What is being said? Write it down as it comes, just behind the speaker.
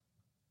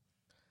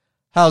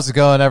How's it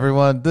going,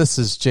 everyone? This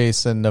is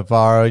Jason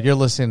Navarro. You're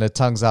listening to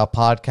Tongues Out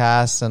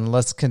Podcast, and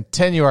let's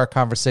continue our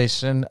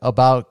conversation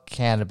about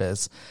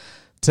cannabis.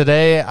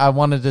 Today, I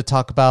wanted to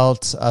talk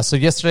about, so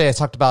yesterday I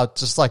talked about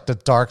just like the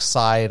dark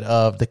side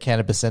of the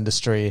cannabis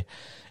industry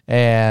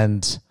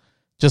and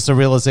just a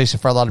realization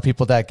for a lot of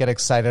people that get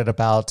excited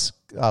about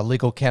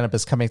legal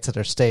cannabis coming to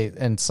their state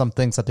and some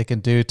things that they can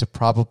do to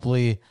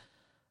probably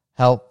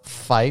help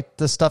fight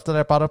the stuff that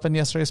I brought up in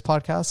yesterday's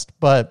podcast.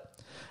 But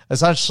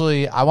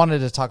essentially, I wanted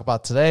to talk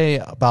about today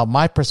about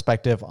my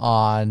perspective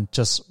on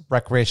just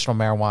recreational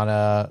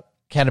marijuana,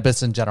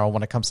 cannabis in general,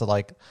 when it comes to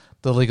like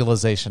the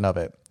legalization of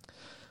it.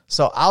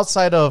 So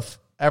outside of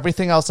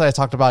everything else that I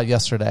talked about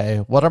yesterday,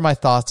 what are my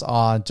thoughts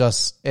on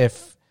just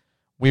if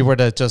we were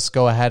to just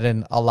go ahead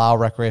and allow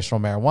recreational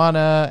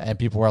marijuana and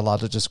people were allowed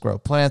to just grow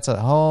plants at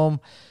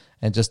home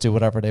and just do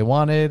whatever they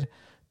wanted?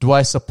 Do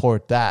I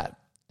support that?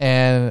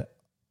 And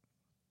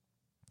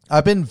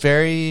I've been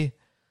very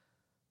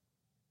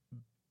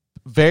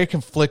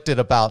conflicted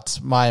about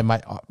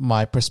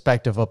my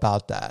perspective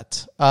about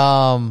that.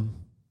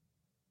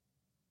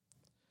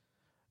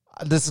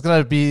 This is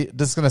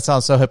gonna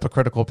sound so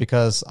hypocritical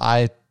because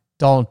I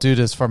don't do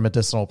this for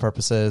medicinal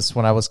purposes.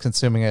 When I was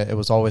consuming it, it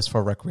was always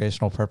for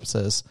recreational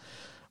purposes.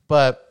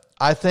 But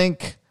I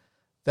think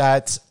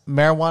that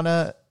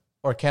marijuana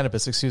or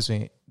cannabis,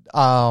 it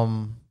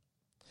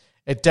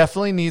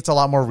definitely needs a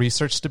lot more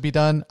research to be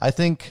done. I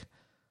think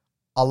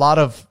a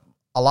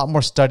lot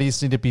more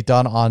studies need to be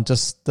done on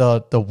just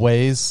the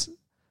ways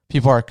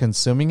people are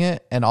consuming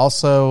it, and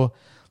also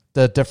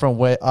the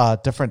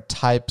different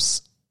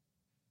types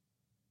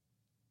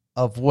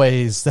of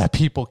ways that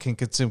people can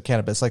consume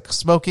cannabis. Like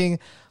smoking,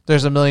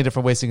 there's a million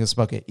different ways you can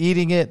smoke it.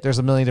 Eating it, there's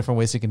a million different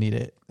ways you can eat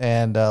it,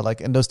 and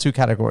like in those two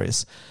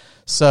categories.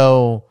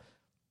 So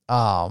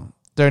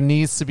there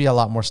needs to be a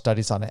lot more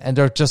studies on it, and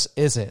there just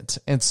isn't.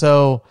 And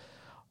so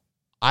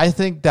I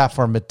think that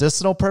for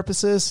medicinal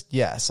purposes,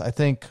 yes, I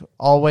think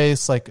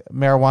always like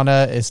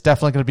marijuana is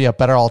definitely going to be a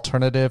better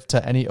alternative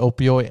to any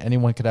opioid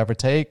anyone could ever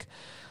take.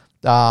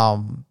 I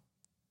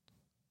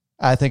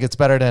think it's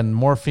better than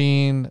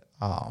morphine,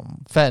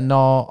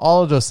 fentanyl,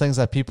 all of those things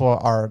that people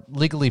are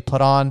legally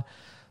put on.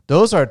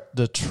 Those are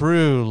the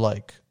true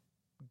like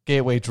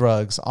gateway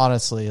drugs,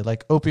 honestly.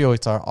 Like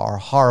opioids are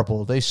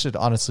horrible. They should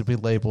honestly be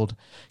labeled.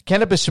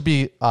 Cannabis should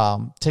be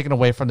taken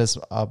away from this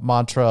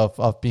mantra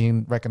of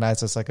being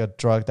recognized as like a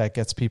drug that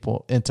gets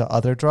people into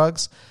other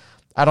drugs.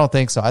 I don't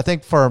think so. I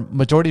think for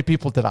majority of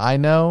people that I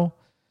know,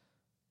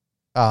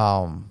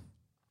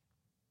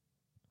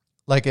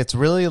 like it's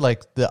really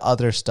like the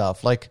other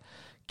stuff. Like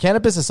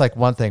cannabis is like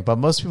one thing, but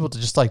most people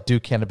just like do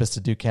cannabis to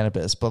do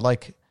cannabis. But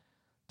like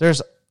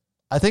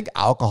I think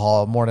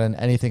alcohol more than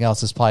anything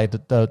else is probably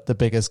the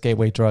biggest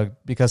gateway drug,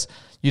 because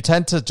you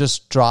tend to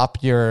just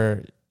drop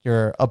your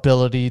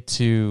ability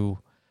to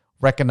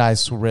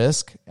recognize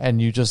risk,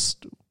 and you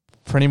just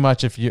pretty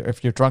much, if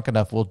you're drunk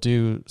enough, will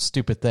do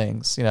stupid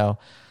things. You know,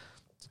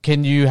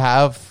 can you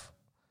have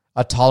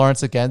a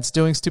tolerance against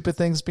doing stupid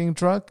things being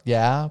drunk?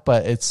 Yeah,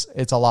 but it's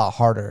a lot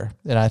harder.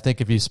 And I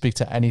think if you speak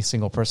to any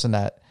single person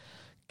that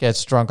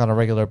gets drunk on a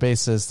regular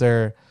basis,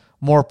 they're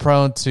more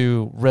prone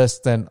to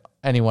risk than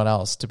anyone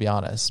else, to be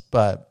honest.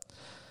 But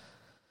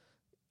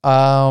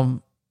I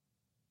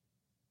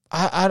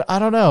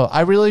don't know.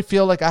 I really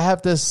feel like I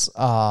have this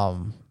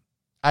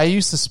I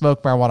used to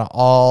smoke marijuana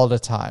all the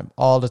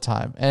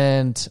time.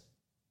 And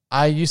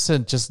I used to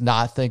just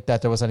not think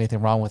that there was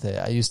anything wrong with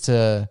it. I used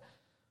to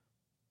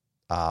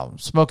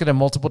smoke it in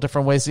multiple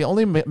different ways. The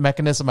only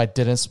mechanism I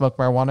didn't smoke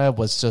marijuana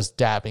was just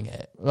dabbing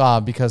it,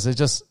 because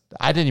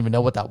I didn't even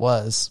know what that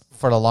was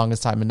for the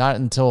longest time. And not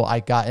until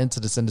I got into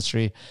this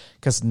industry,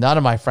 because none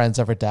of my friends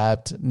ever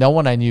dabbed. No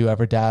one I knew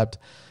ever dabbed.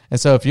 And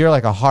so if you're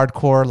like a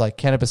hardcore like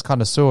cannabis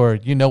connoisseur,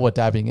 you know what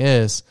dabbing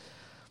is.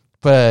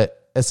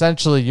 But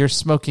essentially you're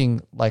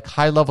smoking like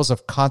high levels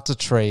of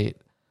concentrate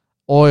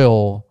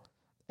oil,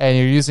 and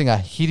you're using a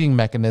heating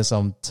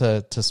mechanism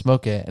to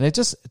smoke it. And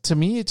to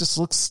me, it just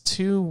looks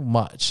too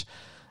much.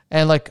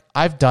 And like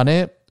I've done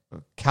it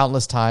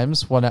countless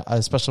times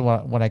especially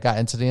when I got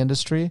into the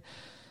industry,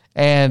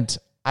 and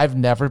I've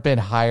never been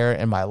higher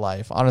in my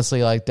life.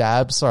 Honestly, like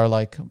dabs are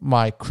like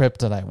my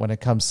kryptonite when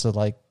it comes to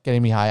like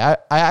getting me high.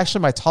 I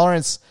actually, my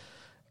tolerance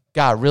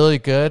got really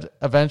good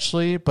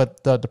eventually,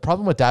 but the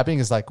problem with dabbing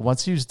is like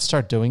once you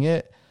start doing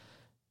it,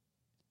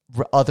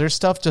 other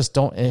stuff just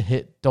don't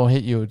hit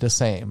you the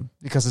same,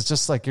 because it's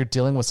just like you're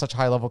dealing with such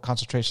high level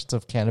concentrations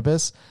of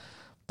cannabis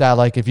that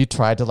like if you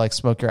try to like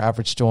smoke your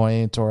average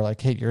joint or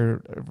like hit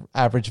your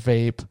average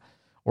vape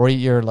or eat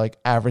your like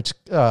average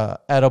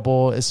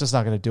edible, it's just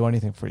not going to do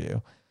anything for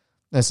you.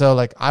 And so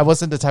like I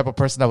wasn't the type of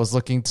person that was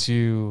looking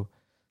to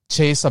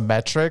chase a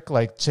metric,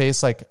 like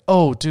chase like,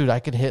 oh dude, I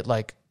could hit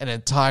like an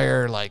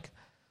entire like,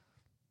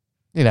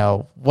 you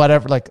know,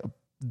 whatever, like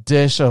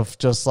dish of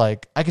just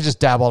like, I could just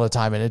dab all the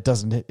time and it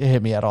doesn't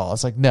hit me at all.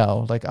 It's like,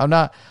 no, like I'm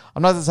not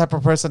the type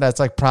of person that's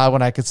like proud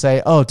when I could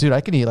say, oh dude,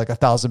 I can eat like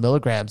 1,000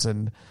 milligrams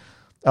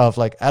of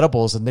like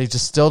edibles and they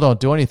just still don't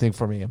do anything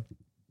for me.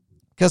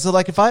 Because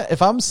like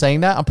if I'm saying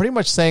that, I'm pretty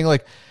much saying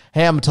like,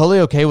 hey, I'm totally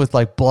okay with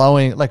like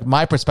blowing. Like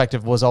my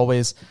perspective was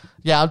always,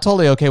 yeah, I'm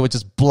totally okay with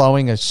just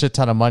blowing a shit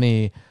ton of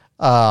money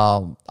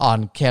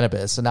on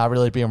cannabis and not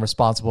really being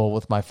responsible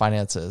with my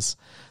finances.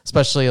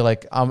 Especially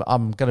like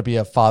I'm gonna be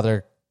a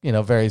father,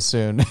 very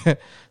soon.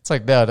 It's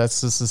like, no,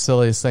 that's just the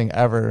silliest thing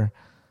ever.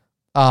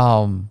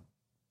 But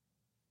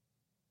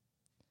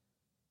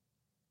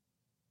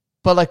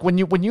like when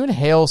you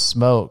inhale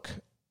smoke,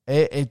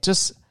 it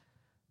just,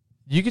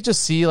 you could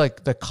just see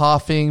like the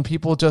coughing.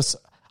 People just,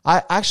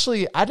 I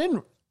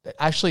didn't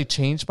actually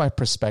change my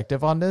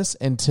perspective on this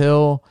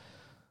until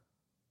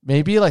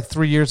maybe like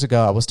 3 years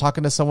ago. I was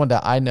talking to someone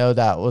that I know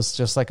that was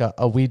just like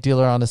a weed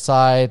dealer on the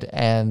side,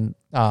 and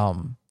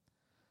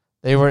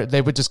they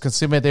would just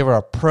consume it. They were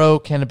a pro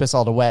cannabis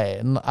all the way,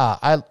 and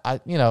I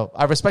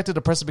respected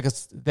the person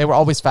because they were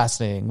always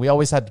fascinating. We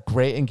always had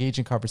great,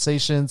 engaging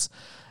conversations.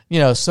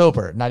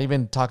 Sober, not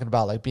even talking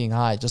about like being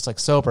high, just like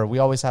sober. We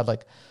always had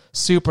like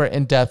super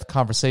in-depth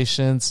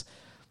conversations,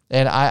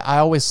 and I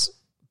always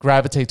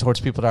gravitate towards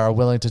people that are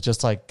willing to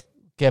just like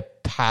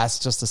get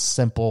past just the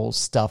simple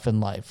stuff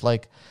in life,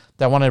 like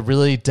that want to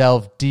really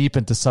delve deep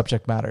into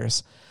subject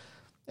matters.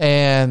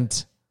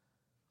 And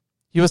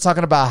he was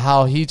talking about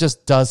how he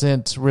just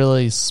doesn't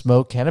really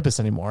smoke cannabis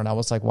anymore, and I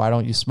was like, why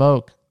don't you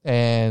smoke?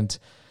 And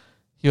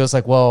he was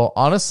like, well,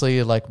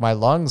 honestly, like my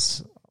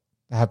lungs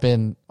have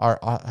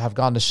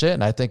gone to shit,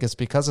 and I think it's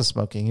because of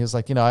smoking. He was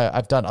like,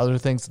 I've done other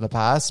things in the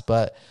past,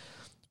 but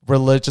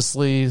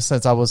religiously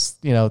since I was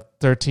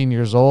 13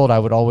 years old, I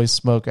would always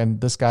smoke.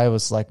 And this guy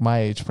was like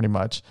my age pretty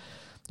much.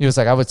 He was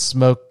like, I would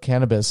smoke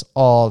cannabis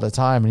all the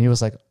time, and he was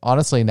like,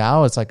 honestly,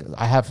 now it's like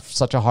I have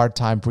such a hard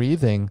time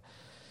breathing.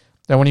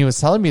 And when he was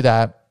telling me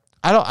that,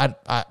 I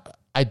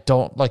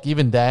don't like,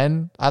 even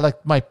then, I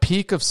like my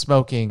peak of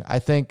smoking, I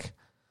think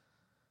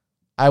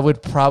I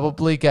would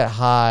probably get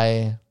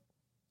high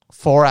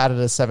 4 out of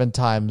the 7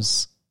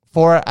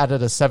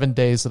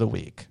 days of the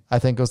week. I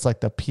think it was like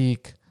the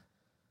peak.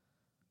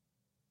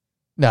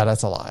 No,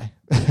 that's a lie.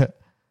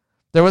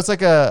 There was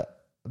like a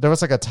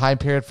time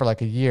period for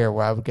like a year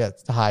where I would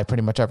get high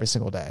pretty much every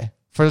single day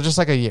for just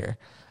like a year.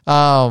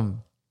 I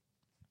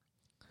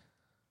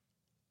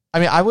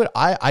mean,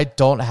 I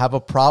don't have a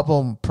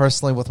problem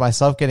personally with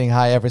myself getting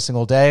high every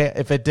single day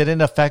if it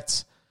didn't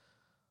affect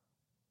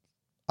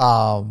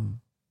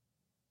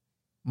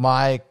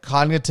my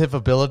cognitive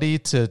ability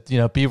to,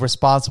 be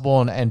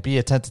responsible and be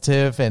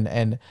attentive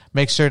and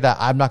make sure that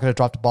I'm not going to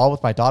drop the ball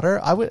with my daughter.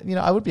 I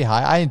would be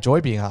high. I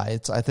enjoy being high.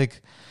 I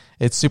think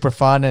it's super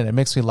fun, and it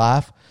makes me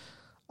laugh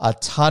a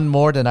ton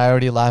more than I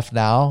already laugh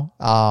now.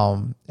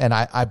 And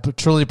I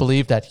truly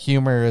believe that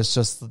humor is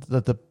just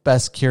the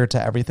best cure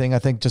to everything. I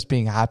think just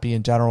being happy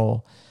in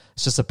general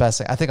is just the best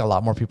thing. I think a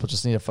lot more people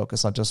just need to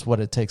focus on just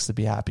what it takes to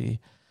be happy.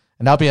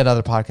 And that'll be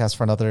another podcast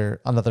for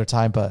another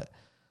time, but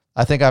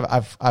I think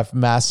I've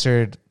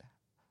mastered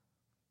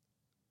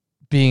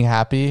being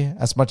happy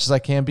as much as I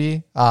can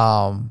be.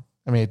 I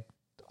mean,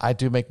 I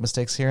do make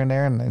mistakes here and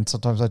there, and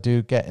sometimes I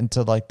do get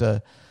into like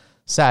the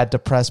sad,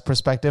 depressed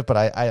perspective,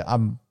 but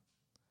I'm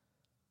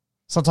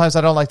sometimes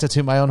I don't like to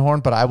toot my own horn,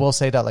 but I will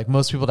say that like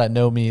most people that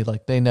know me,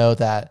 like they know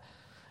that,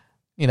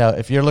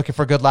 if you're looking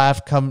for a good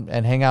laugh, come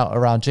and hang out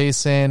around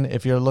Jason.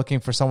 If you're looking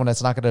for someone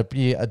that's not going to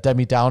be a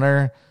Debbie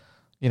Downer,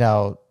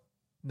 9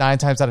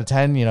 times out of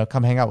 10,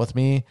 come hang out with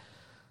me.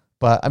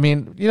 But I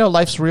mean,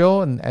 life's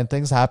real and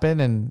things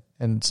happen.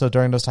 And so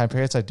during those time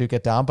periods, I do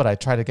get down, but I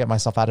try to get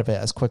myself out of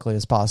it as quickly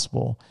as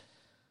possible.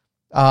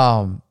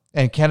 And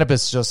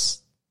cannabis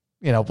just,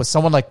 with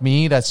someone like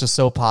me, that's just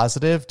so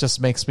positive, just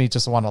makes me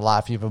just want to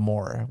laugh even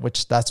more,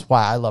 which that's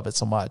why I love it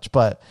so much.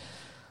 But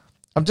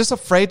I'm just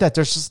afraid that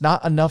there's just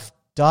not enough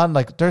done.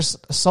 Like there's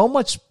so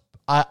much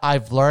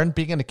I've learned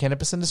being in the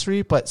cannabis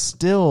industry, but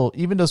still,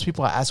 even those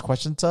people I ask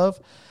questions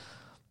of,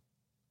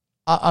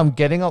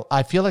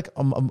 I feel like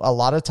a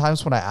lot of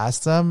times when I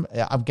ask them,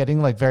 I'm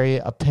getting like very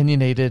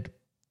opinionated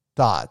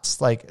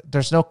thoughts. Like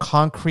there's no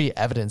concrete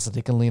evidence that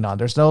they can lean on.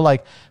 There's no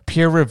like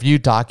peer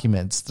reviewed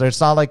documents. There's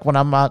not like when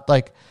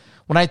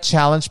I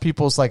challenge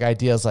people's like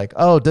ideas, like,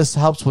 oh, this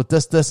helps with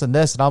this, and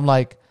this. And I'm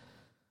like,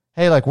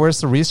 hey, like,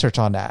 where's the research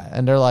on that?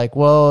 And they're like,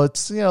 well,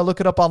 it's, look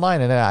it up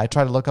online. And then I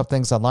try to look up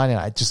things online and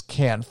I just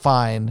can't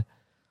find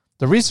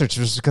the research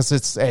just because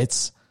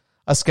it's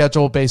a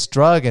schedule-based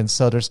drug, and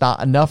so there's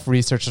not enough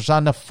research, there's not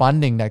enough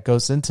funding that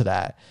goes into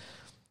that.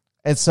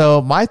 And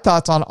so my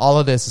thoughts on all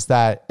of this is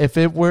that if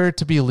it were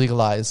to be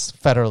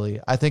legalized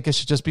federally, I think it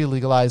should just be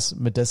legalized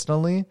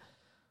medicinally.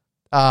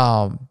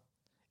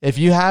 If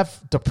you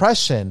have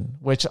depression,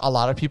 which a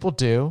lot of people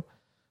do,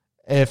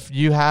 if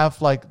you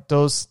have like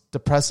those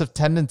depressive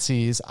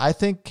tendencies, I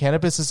think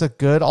cannabis is a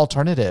good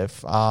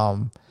alternative.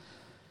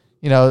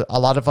 A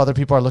lot of other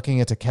people are looking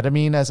into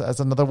ketamine as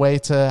another way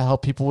to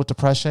help people with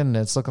depression. And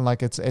it's looking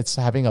like it's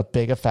having a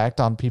big effect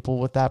on people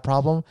with that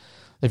problem.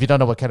 If you don't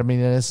know what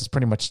ketamine is, it's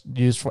pretty much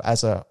used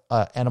as a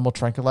animal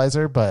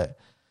tranquilizer, but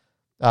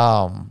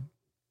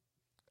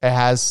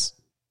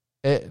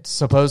it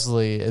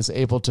supposedly is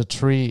able to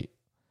treat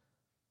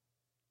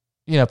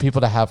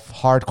people that have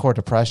hardcore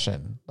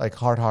depression, like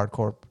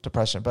hardcore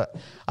depression. But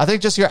I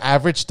think just your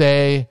average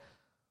day,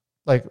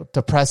 like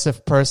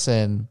depressive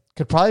person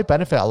could probably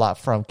benefit a lot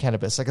from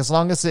cannabis. Like as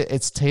long as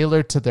it's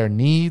tailored to their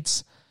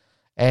needs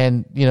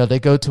and, they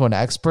go to an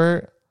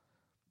expert,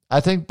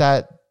 I think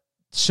that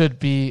should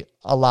be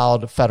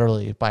allowed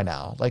federally by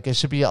now. Like it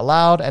should be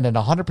allowed, and then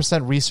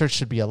 100% research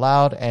should be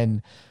allowed,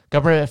 and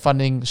government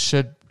funding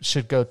should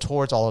go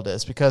towards all of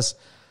this, because,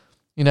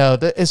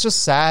 it's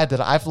just sad that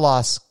I've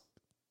lost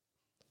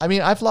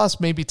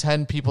maybe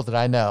 10 people that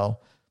I know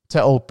to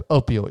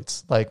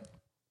opioids. Like,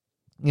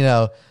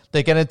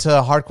 they get into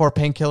hardcore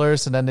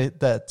painkillers, and then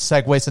that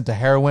segues into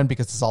heroin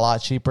because it's a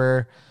lot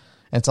cheaper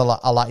and it's a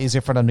lot easier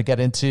for them to get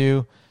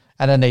into.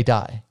 And then they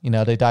die.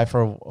 They die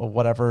for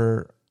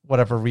whatever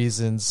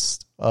reasons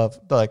of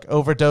like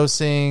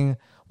overdosing,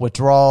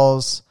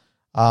 withdrawals.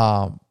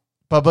 But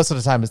most of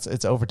the time it's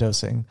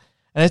overdosing.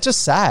 And it's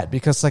just sad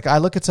because like I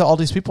look at all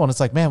these people and it's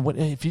like, man, what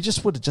if you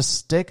just would just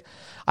stick?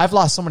 I've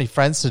lost so many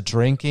friends to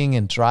drinking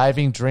and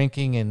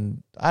drinking,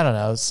 and I don't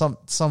know,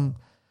 some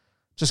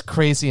just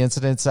crazy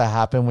incidents that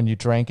happen when you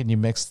drink and you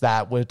mix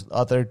that with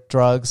other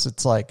drugs.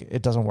 It's like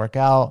it doesn't work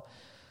out.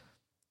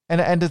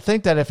 And to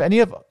think that if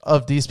any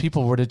of these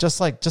people were to just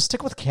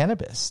stick with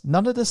cannabis,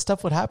 none of this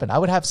stuff would happen. I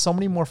would have so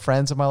many more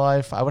friends in my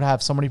life. I would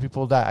have so many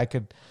people that I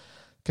could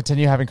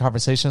continue having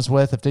conversations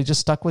with if they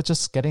just stuck with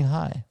just getting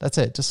high. That's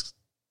it. Just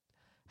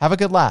have a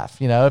good laugh.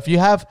 If you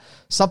have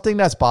something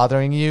that's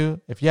bothering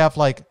you, if you have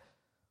look,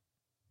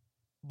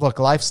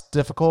 life's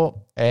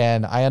difficult,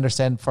 and I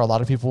understand for a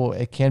lot of people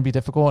it can be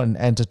difficult,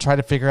 and to try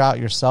to figure out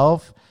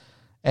yourself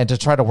and to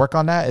try to work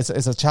on that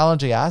is a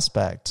challenging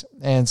aspect.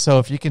 And so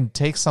if you can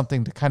take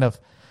something to kind of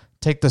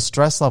take the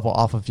stress level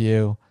off of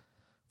you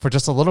for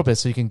just a little bit,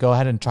 so you can go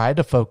ahead and try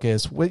to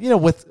focus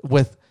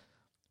with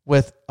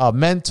a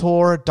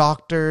mentor,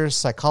 doctors,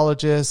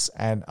 psychologists,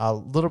 and a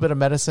little bit of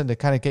medicine to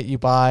kind of get you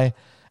by,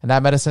 and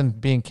that medicine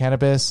being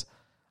cannabis,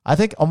 I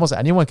think almost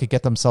anyone could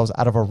get themselves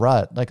out of a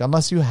rut. Like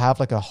unless you have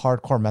like a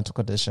hardcore mental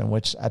condition,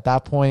 which at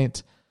that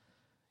point,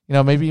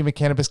 maybe even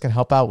cannabis can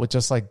help out with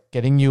just like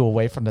getting you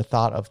away from the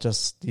thought of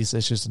just these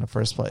issues in the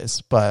first place.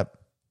 But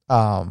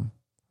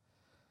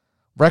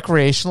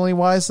recreationally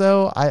wise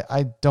though,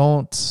 I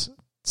don't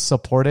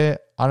support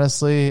it.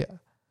 Honestly,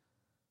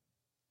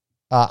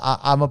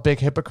 I'm a big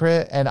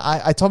hypocrite. And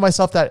I told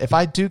myself that if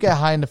I do get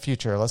high in the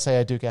future, let's say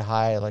I do get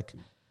high, like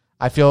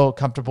I feel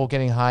comfortable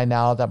getting high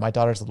now that my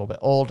daughter's a little bit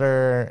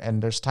older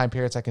and there's time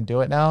periods I can do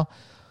it now.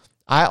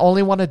 I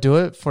only want to do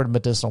it for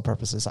medicinal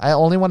purposes. I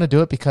only want to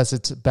do it because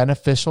it's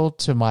beneficial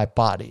to my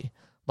body.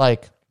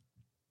 Like,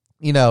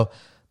 the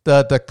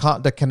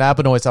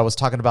cannabinoids I was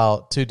talking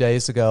about 2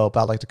 days ago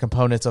about like the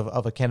components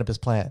of a cannabis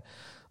plant.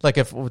 Like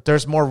if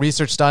there's more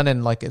research done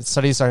and like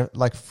studies are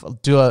like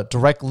do a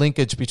direct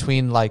linkage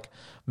between like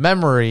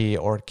memory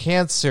or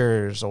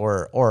cancers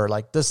or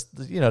like this,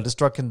 this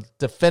drug can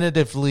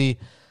definitively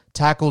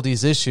tackle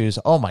these issues.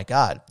 Oh my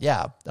God.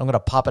 Yeah. I'm going to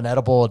pop an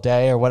edible a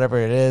day or whatever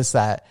it is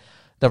that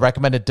the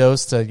recommended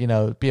dose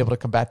to, be able to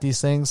combat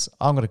these things.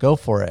 I'm going to go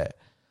for it.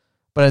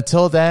 But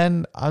until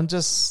then, I'm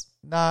just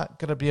not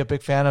going to be a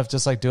big fan of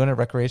just like doing it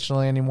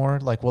recreationally anymore.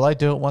 Like, will I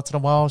do it once in a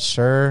while?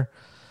 Sure.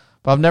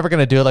 But I'm never going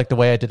to do it like the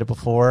way I did it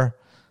before.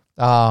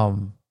 I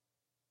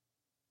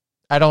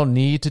don't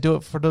need to do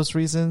it for those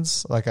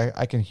reasons. Like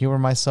I can humor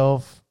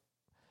myself.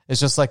 It's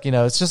just like,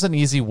 it's just an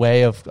easy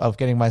way of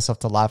getting myself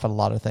to laugh at a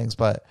lot of things.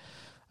 But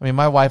I mean,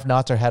 my wife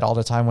nods her head all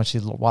the time when she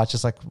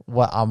watches like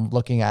what I'm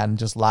looking at and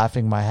just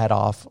laughing my head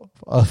off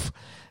of,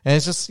 and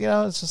it's just,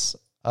 it's just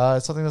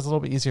it's something that's a little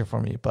bit easier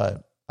for me.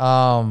 But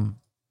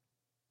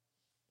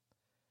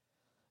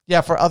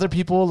yeah, for other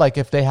people, like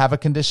if they have a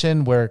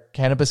condition where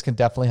cannabis can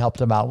definitely help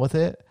them out with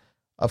it,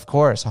 of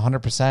course,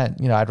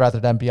 100%. I'd rather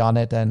them be on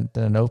it than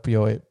an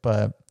opioid.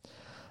 But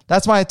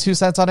that's my 2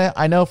 cents on it.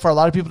 I know for a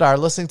lot of people that are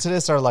listening to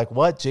this are like,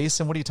 what,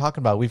 Jason, what are you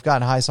talking about? We've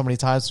gotten high so many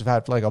times. We've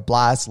had like a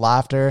blast,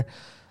 laughter.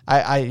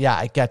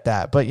 I get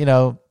that. But,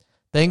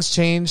 things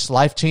change.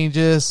 Life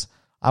changes.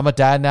 I'm a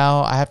dad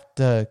now. I have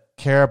to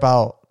care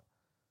about,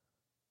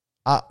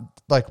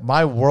 like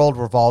my world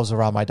revolves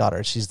around my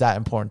daughter. She's that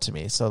important to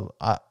me. So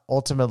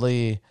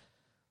ultimately,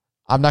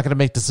 I'm not going to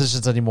make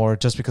decisions anymore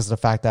just because of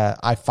the fact that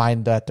I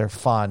find that they're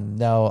fun.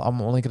 No,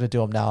 I'm only going to do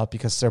them now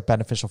because they're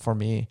beneficial for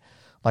me,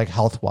 like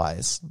health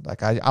wise.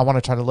 Like I want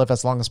to try to live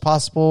as long as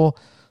possible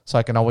so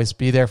I can always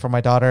be there for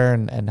my daughter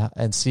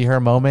and see her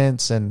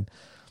moments and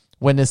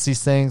witness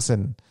these things.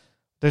 And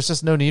there's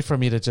just no need for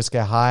me to just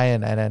get high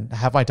and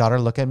have my daughter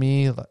look at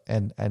me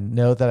and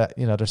know that,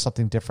 there's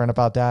something different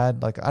about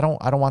dad. Like, I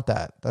don't want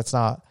that. That's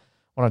not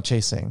what I'm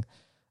chasing,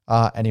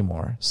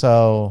 anymore.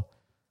 So,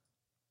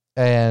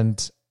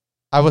 and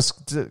I was,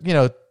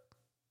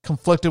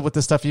 conflicted with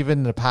this stuff even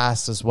in the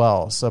past as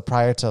well. So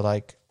prior to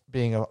like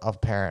being a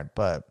parent,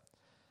 but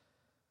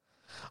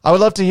I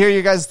would love to hear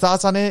you guys'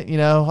 thoughts on it.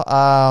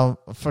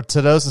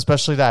 To those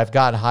especially that I've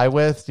gotten high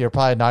with, you're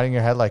probably nodding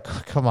your head like,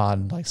 come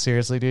on, like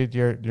seriously, dude,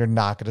 you're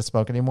not going to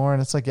smoke anymore.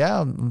 And it's like,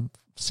 yeah, I'm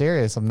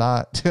serious. I'm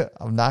not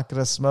going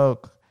to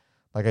smoke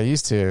like I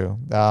used to.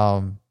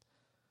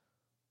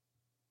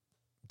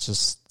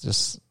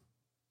 just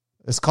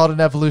it's called an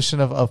evolution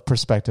of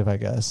perspective, I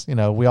guess. You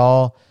know, we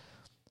all,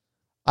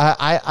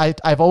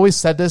 I've always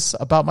said this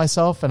about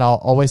myself, and I'll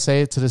always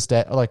say it to this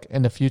day, like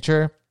in the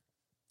future.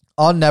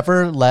 I'll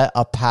never let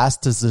a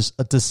past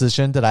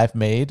decision that I've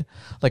made,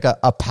 like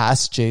a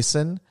past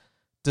Jason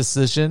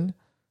decision,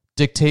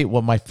 dictate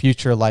what my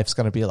future life's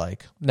going to be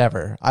like.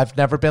 Never. I've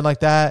never been like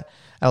that.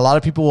 And a lot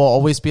of people will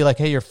always be like,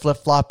 hey, you're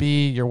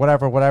flip-floppy, you're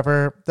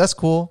whatever. That's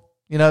cool.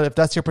 You know, if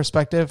that's your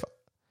perspective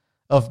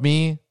of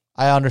me,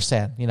 I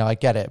understand. You know, I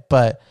get it.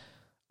 But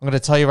I'm going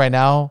to tell you right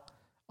now,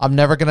 I'm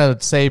never going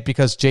to say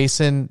because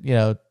Jason,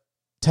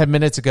 10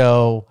 minutes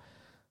ago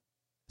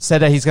said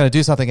that he's going to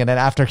do something, and then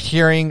after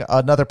hearing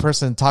another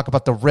person talk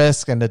about the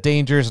risk and the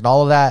dangers and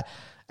all of that,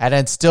 and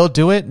then still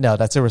do it, no,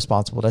 that's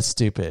irresponsible. That's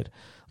stupid.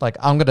 Like,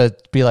 I'm going to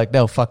be like,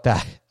 no, fuck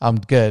that. I'm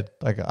good.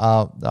 Like,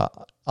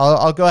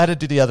 I'll go ahead and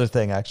do the other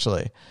thing,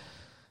 actually.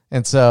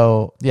 And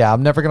so, yeah,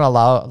 I'm never going to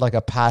allow like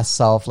a past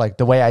self, like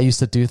the way I used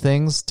to do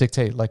things,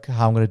 dictate like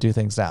how I'm going to do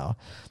things now.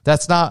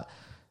 That's not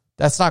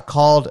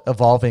called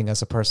evolving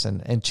as a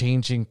person and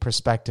changing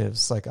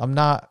perspectives. Like, I'm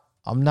not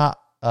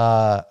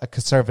a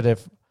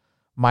conservative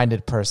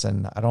minded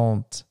person.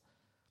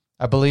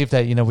 I believe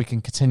that, we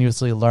can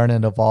continuously learn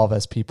and evolve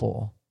as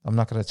people. I'm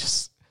not going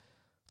to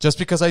just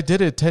because I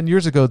did it 10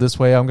 years ago this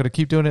way, I'm going to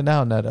keep doing it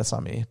now. No, that's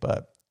not me.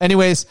 But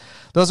anyways,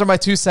 those are my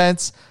 2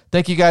 cents.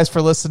 Thank you guys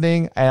for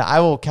listening, and I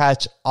will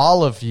catch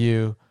all of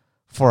you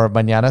for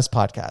Mañana's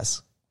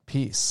podcast.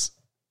 Peace.